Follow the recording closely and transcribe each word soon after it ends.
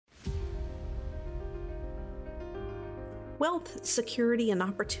Wealth, security, and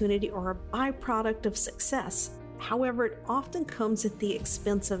opportunity are a byproduct of success. However, it often comes at the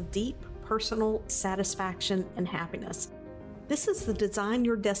expense of deep personal satisfaction and happiness. This is the Design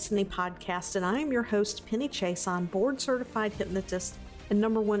Your Destiny podcast, and I am your host, Penny Chiasson, board-certified hypnotist and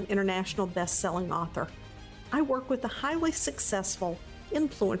 #1 international best-selling author. I work with the highly successful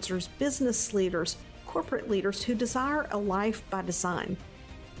influencers, business leaders, corporate leaders who desire a life by design.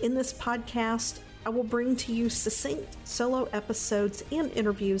 In this podcast, I will bring to you succinct solo episodes and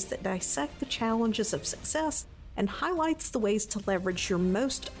interviews that dissect the challenges of success and highlights the ways to leverage your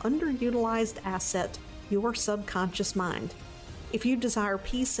most underutilized asset, your subconscious mind. If you desire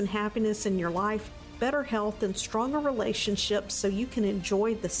peace and happiness in your life, better health, and stronger relationships so you can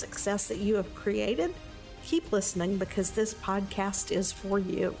enjoy the success that you have created, keep listening because this podcast is for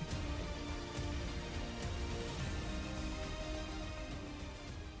you.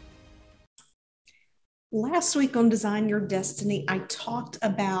 Last week on Design Your Destiny, I talked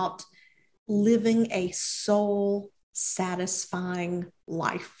about living a soul-satisfying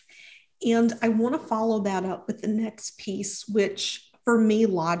life. And I want to follow that up with the next piece, which for me,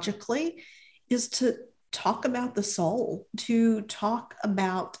 logically, is to talk about the soul, to talk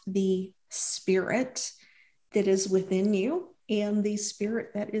about the spirit that is within you and the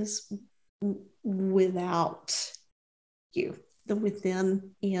spirit that is without you, the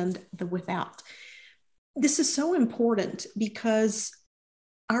within and the without. This is so important because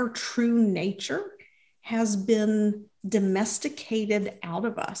our true nature has been domesticated out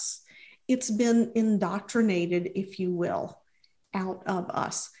of us. It's been indoctrinated, if you will, out of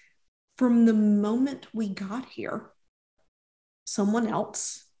us. From the moment we got here, someone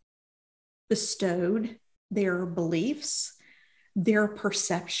else bestowed their beliefs, their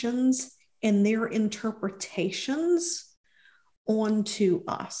perceptions, and their interpretations onto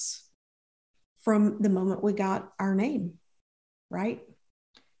us. From the moment we got our name, right?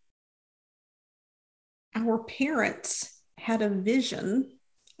 Our parents had a vision,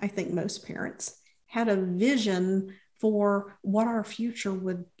 I think most parents had a vision for what our future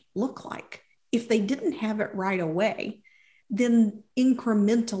would look like. If they didn't have it right away, then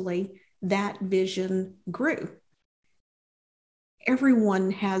incrementally that vision grew.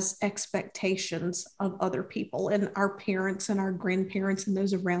 Everyone has expectations of other people, and our parents and our grandparents and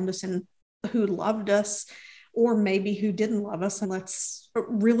those around us and who loved us, or maybe who didn't love us. And let's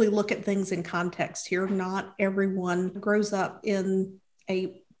really look at things in context here. Not everyone grows up in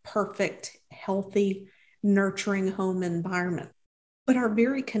a perfect, healthy, nurturing home environment. But our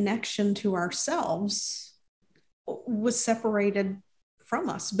very connection to ourselves was separated from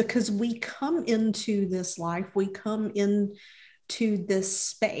us because we come into this life, we come into this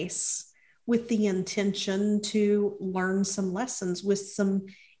space with the intention to learn some lessons, with some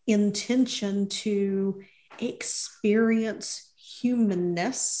intention to experience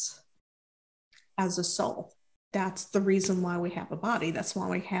humanness as a soul. That's the reason why we have a body. That's why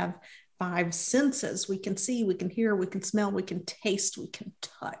we have 5 senses. We can see, we can hear, we can smell, we can taste, we can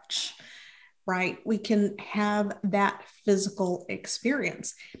touch, right? We can have that physical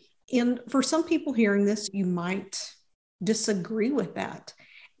experience. And for some people hearing this, you might disagree with that.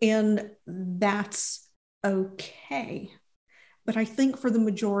 And that's okay. But I think for the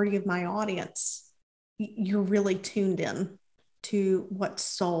majority of my audience, you're really tuned in to what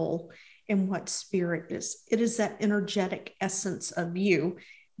soul and what spirit is. It is that energetic essence of you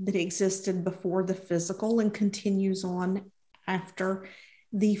that existed before the physical and continues on after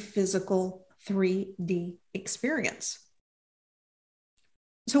the physical 3D experience.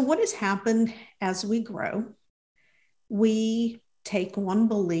 So what has happened as we grow? We take on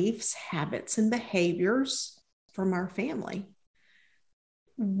beliefs, habits, and behaviors from our family.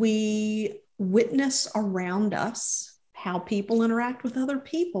 We witness around us how people interact with other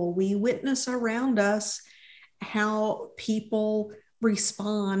people. We witness around us how people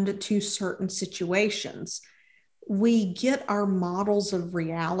respond to certain situations. We get our models of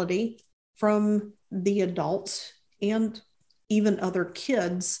reality from the adults and even other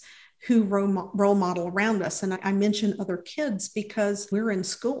kids who role model around us. And I mention other kids because we're in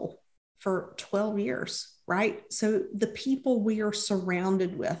school for 12 years, right? So the people we are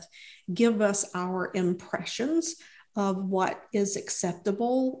surrounded with give us our impressions of what is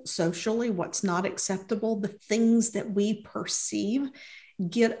acceptable socially, what's not acceptable. The things that we perceive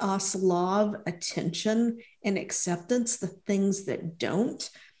get us love, attention, and acceptance. The things that don't.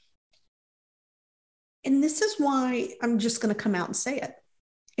 And this is why I'm just going to come out and say it.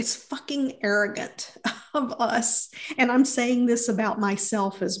 It's fucking arrogant of us. And I'm saying this about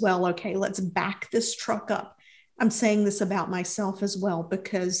myself as well. Okay, let's back this truck up. I'm saying this about myself as well,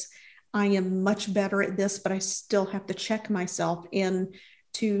 because I am much better at this, but I still have to check myself. And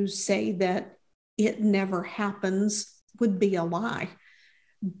to say that it never happens would be a lie.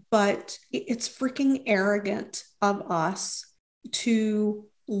 But it's freaking arrogant of us to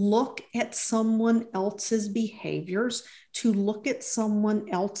look at someone else's behaviors, to look at someone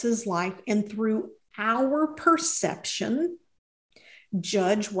else's life, and through our perception,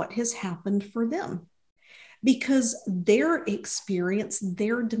 judge what has happened for them. Because their experience,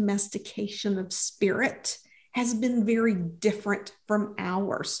 their domestication of spirit has been very different from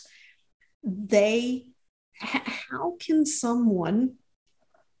ours. How can someone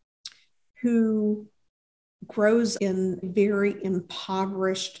who grows in a very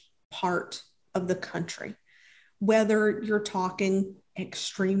impoverished part of the country, whether you're talking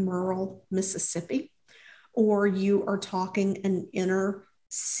extreme rural Mississippi or you are talking an inner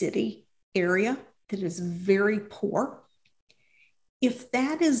city area that is very poor, if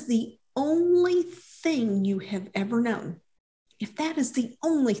that is the only thing you have ever known, if that is the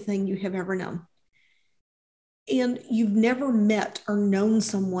only thing you have ever known, and you've never met or known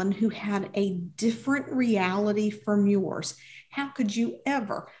someone who had a different reality from yours, how could you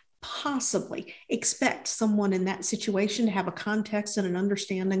ever possibly expect someone in that situation to have a context and an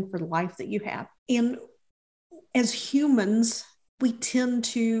understanding for the life that you have? And as humans, we tend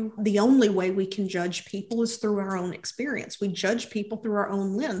to, the only way we can judge people is through our own experience. We judge people through our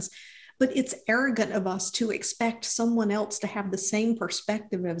own lens, but it's arrogant of us to expect someone else to have the same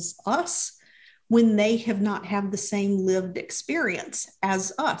perspective as us when they have not had the same lived experience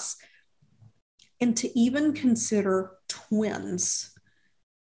as us. And to even consider twins.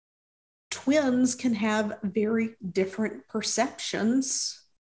 Twins can have very different perceptions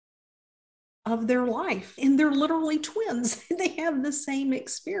of their life, and they're literally twins. They have the same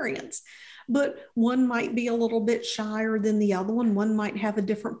experience, but one might be a little bit shyer than the other one. One might have a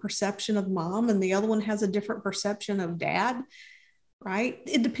different perception of mom, and the other one has a different perception of dad, right?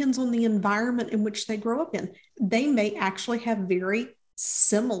 It depends on the environment in which they grow up in. They may actually have very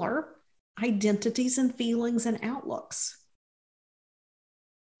similar identities and feelings and outlooks.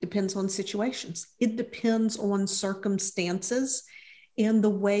 Depends on situations. It depends on circumstances and the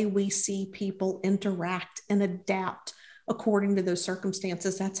way we see people interact and adapt according to those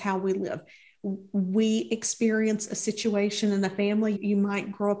circumstances. That's how we live. We experience a situation in a family. You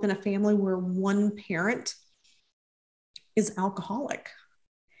might grow up in a family where one parent is alcoholic.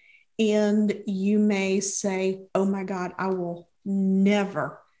 And you may say, oh my God, I will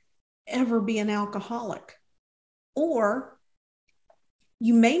never, ever be an alcoholic. Or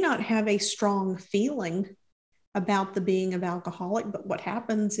you may not have a strong feeling about the being of alcoholic, but what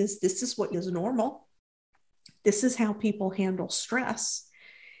happens is this is what is normal. This is how people handle stress.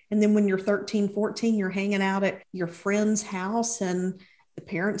 And then when you're 13, 14, you're hanging out at your friend's house and the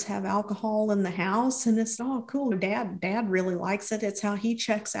parents have alcohol in the house, and it's, oh, cool. Dad really likes it. It's how he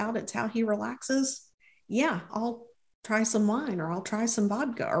checks out. It's how he relaxes. Yeah, I'll try some wine, or I'll try some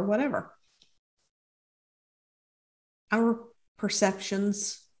vodka, or whatever. Our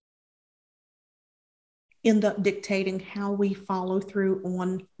perceptions end up dictating how we follow through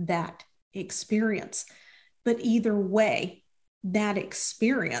on that experience. But either way, that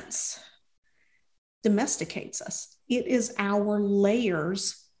experience domesticates us. It is our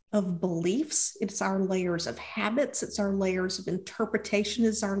layers of beliefs. It's our layers of habits. It's our layers of interpretation.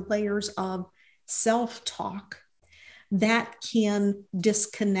 It's our layers of self-talk that can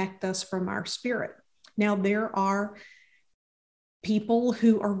disconnect us from our spirit. Now, there are people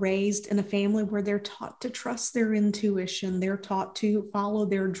who are raised in a family where they're taught to trust their intuition. They're taught to follow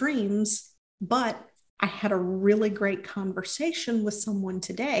their dreams. But I had a really great conversation with someone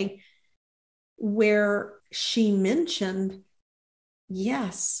today where she mentioned,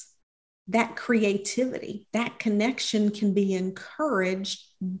 yes, that creativity, that connection can be encouraged,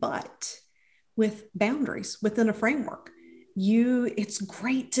 but with boundaries, within a framework. It's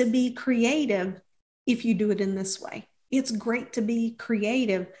great to be creative if you do it in this way. It's great to be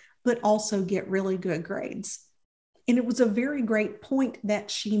creative, but also get really good grades. And it was a very great point that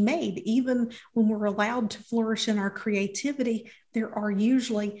she made. Even when we're allowed to flourish in our creativity, there are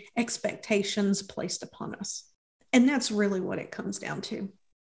usually expectations placed upon us. And that's really what it comes down to.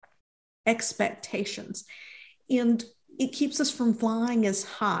 Expectations. And it keeps us from flying as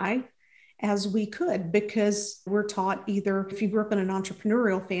high as we could, because we're taught, either if you grew up in an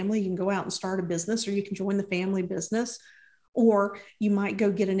entrepreneurial family, you can go out and start a business, or you can join the family business, or you might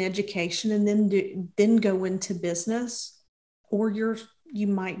go get an education and then go into business, or you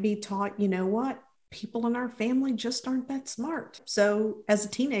might be taught, you know what, people in our family just aren't that smart. So as a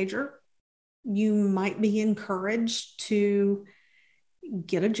teenager, you might be encouraged to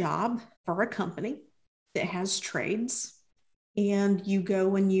get a job for a company that has trades, and you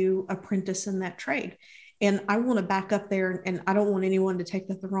go and you apprentice in that trade. And I want to back up there, and I don't want anyone to take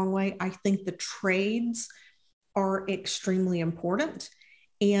that the wrong way. I think the trades are extremely important,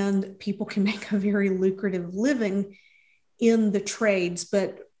 and people can make a very lucrative living in the trades.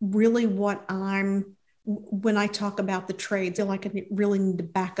 But really, when I talk about the trades, I feel like I really need to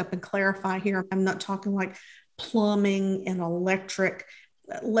back up and clarify here. I'm not talking like plumbing and electric.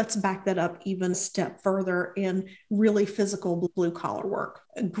 Let's back that up even a step further in really physical blue collar work.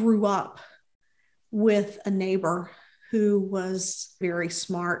 I grew up with a neighbor who was very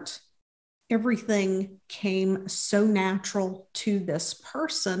smart. Everything came so natural to this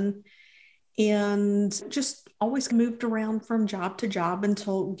person, and just always moved around from job to job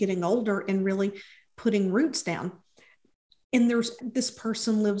until getting older and really putting roots down. And this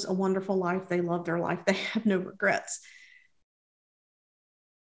person lives a wonderful life. They love their life. They have no regrets.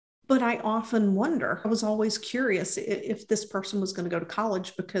 But I often wonder, I was always curious if this person was going to go to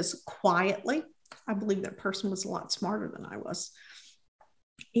college, because quietly, I believe that person was a lot smarter than I was.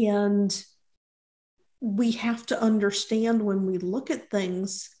 And we have to understand when we look at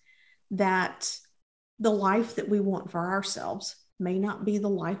things that the life that we want for ourselves may not be the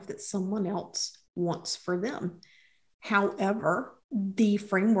life that someone else wants for them. However, the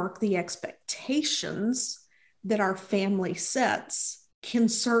framework, the expectations that our family sets can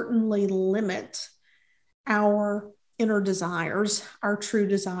certainly limit our inner desires, our true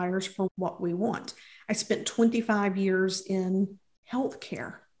desires for what we want. I spent 25 years in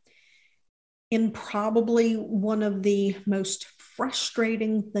healthcare, and probably one of the most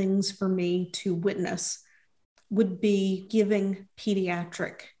frustrating things for me to witness would be giving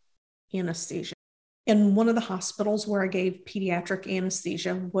pediatric anesthesia. And one of the hospitals where I gave pediatric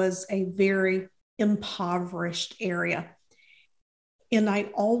anesthesia was a very impoverished area. And I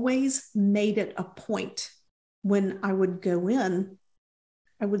always made it a point, when I would go in,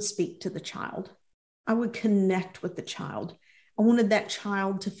 I would speak to the child. I would connect with the child. I wanted that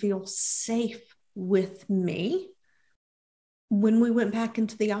child to feel safe with me when we went back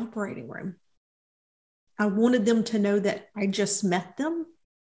into the operating room. I wanted them to know that I just met them,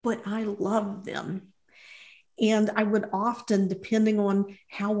 but I love them. And I would often, depending on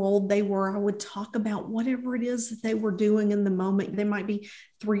how old they were, I would talk about whatever it is that they were doing in the moment. They might be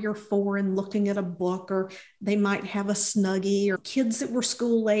 3 or 4 and looking at a book, or they might have a Snuggie, or kids that were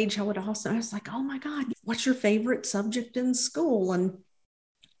school age. I was like, oh my God, what's your favorite subject in school? And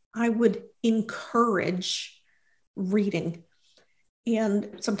I would encourage reading.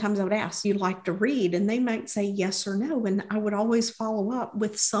 And sometimes I would ask, you like to read? And they might say yes or no. And I would always follow up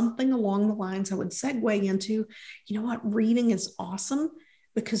with something along the lines I would segue into, you know what, reading is awesome,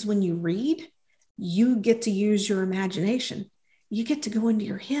 because when you read, you get to use your imagination. You get to go into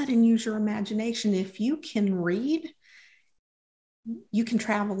your head and use your imagination. If you can read, you can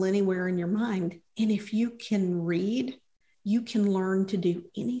travel anywhere in your mind. And if you can read, you can learn to do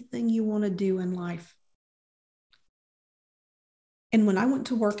anything you want to do in life. And when I went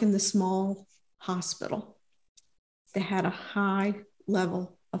to work in the small hospital that had a high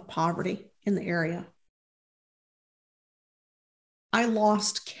level of poverty in the area, I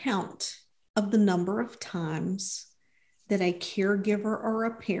lost count of the number of times that a caregiver or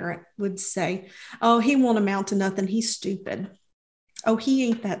a parent would say, oh, he won't amount to nothing. He's stupid. Oh, he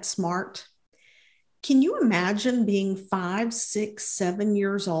ain't that smart. Can you imagine being 5, 6, 7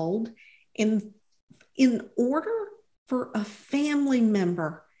 years old, and in order for a family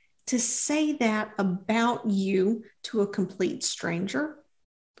member to say that about you to a complete stranger?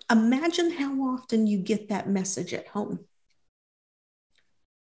 Imagine how often you get that message at home,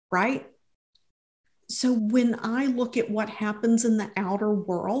 right? So when I look at what happens in the outer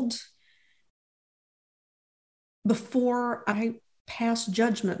world, before I pass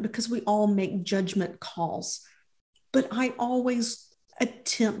judgment, because we all make judgment calls, but I always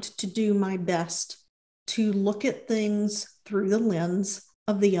attempt to do my best to look at things through the lens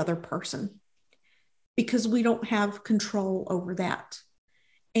of the other person, because we don't have control over that.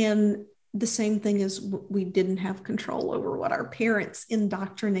 And the same thing is, we didn't have control over what our parents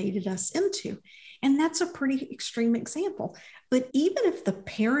indoctrinated us into. And that's a pretty extreme example. But even if the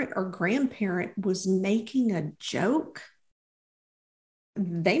parent or grandparent was making a joke,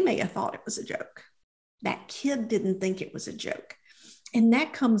 they may have thought it was a joke. That kid didn't think it was a joke. And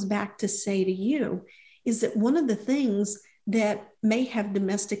that comes back to say to you, is that one of the things that may have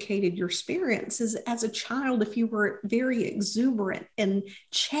domesticated your experience is, as a child, if you were very exuberant and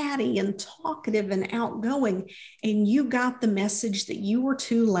chatty and talkative and outgoing, and you got the message that you were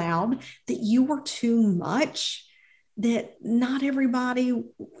too loud, that you were too much, that not everybody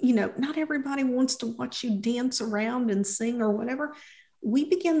wants to watch you dance around and sing or whatever. We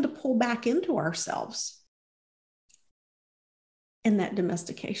begin to pull back into ourselves. And that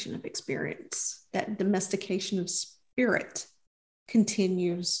domestication of experience, that domestication of spirit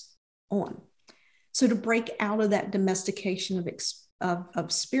continues on. So to break out of that domestication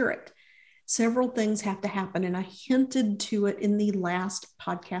of spirit, several things have to happen. And I hinted to it in the last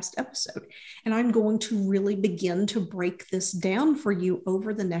podcast episode. And I'm going to really begin to break this down for you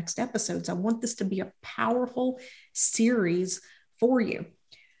over the next episodes. I want this to be a powerful series for you.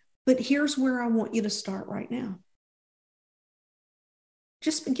 But here's where I want you to start right now.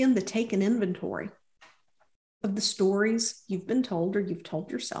 Just begin to take an inventory of the stories you've been told or you've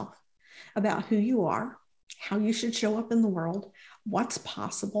told yourself about who you are, how you should show up in the world, what's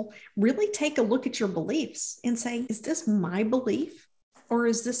possible. Really take a look at your beliefs and say, is this my belief or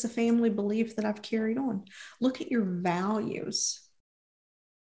is this a family belief that I've carried on? Look at your values.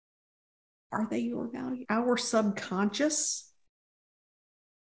 Are they your value? Our subconscious,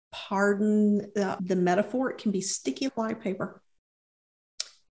 pardon the metaphor, it can be sticky flypaper.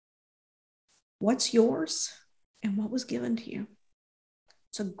 What's yours and what was given to you?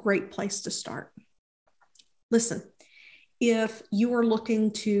 It's a great place to start. Listen, if you are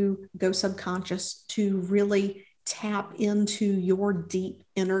looking to go subconscious, to really tap into your deep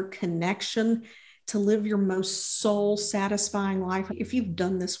inner connection, to live your most soul satisfying life, if you've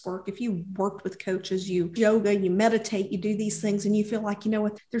done this work, if you worked with coaches, you yoga, you meditate, you do these things, and you feel like, you know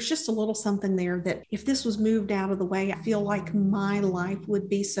what, there's just a little something there that if this was moved out of the way, I feel like my life would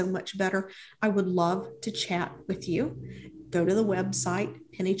be so much better. I would love to chat with you. Go to the website,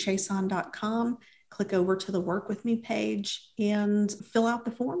 pennychiasson.com, click over to the Work With Me page and fill out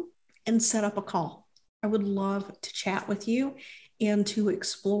the form and set up a call. I would love to chat with you and to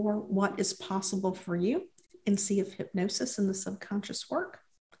explore what is possible for you and see if hypnosis and the subconscious work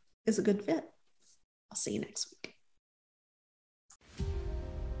is a good fit. I'll see you next week.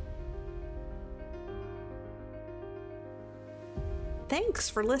 Thanks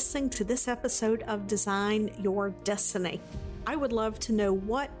for listening to this episode of Design Your Destiny. I would love to know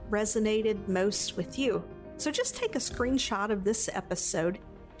what resonated most with you. So just take a screenshot of this episode,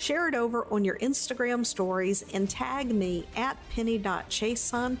 share it over on your Instagram stories, and tag me at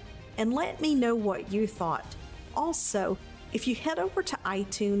penny.chiasson and let me know what you thought. Also, if you head over to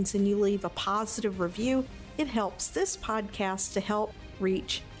iTunes and you leave a positive review, it helps this podcast to help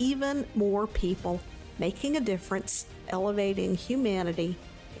reach even more people, making a difference, elevating humanity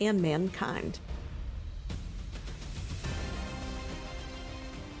and mankind.